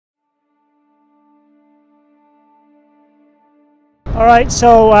All right,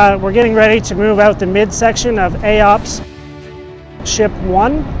 so we're getting ready to move out the midsection of AOPS Ship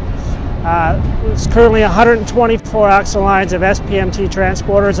 1. It's currently 124 axle lines of SPMT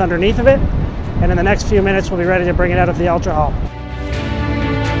transporters underneath of it, and in the next few minutes we'll be ready to bring it out of the ultra hull.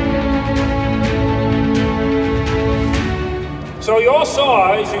 So you all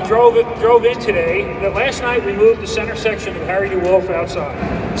saw, as you drove in today, that last night we moved the center section of Harry DeWolf outside.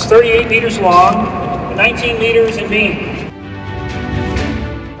 It's 38 meters long and 19 meters in beam.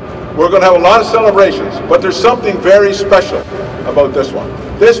 We're going to have a lot of celebrations, but there's something very special about this one.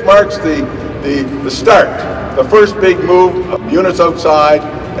 This marks the start, the first big move of units outside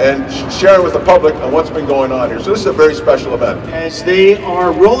and sharing with the public on what's been going on here. So this is a very special event. As they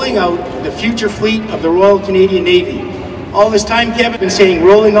are rolling out the future fleet of the Royal Canadian Navy. All this time, Kevin, been saying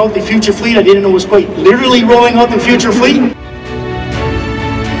rolling out the future fleet. I didn't know it was quite literally rolling out the future fleet.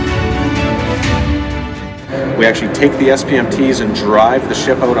 We actually take the SPMTs and drive the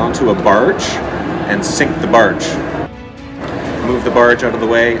ship out onto a barge and sink the barge. Move the barge out of the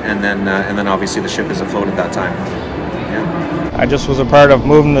way, and then obviously the ship is afloat at that time. Yeah. I just was a part of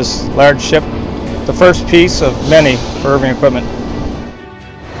moving this large ship, the first piece of many for Irving equipment.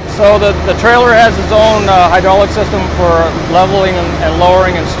 So the trailer has its own hydraulic system for leveling and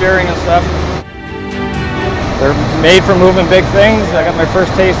lowering and steering and stuff. They're made for moving big things. I got my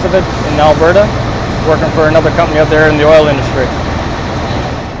first taste of it in Alberta, working for another company up there in the oil industry.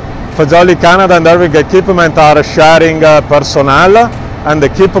 Fagioli Canada and Irving Equipment are sharing personnel and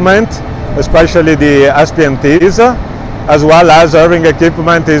equipment, especially the SPMTs, as well as Irving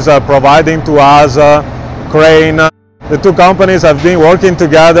Equipment is providing to us crane. The two companies have been working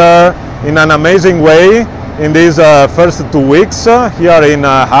together in an amazing way in these first 2 weeks here in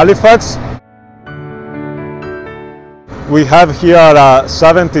Halifax. We have here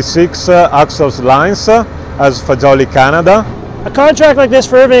 76 axle lines as Fagioli Canada. A contract like this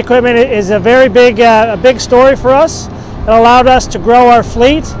for Irving Equipment is a very big story for us. It allowed us to grow our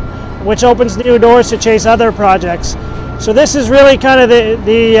fleet, which opens new doors to chase other projects. So this is really kind of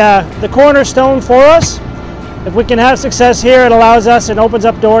the cornerstone for us. If we can have success here, it allows us and opens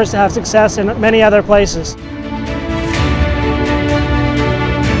up doors to have success in many other places.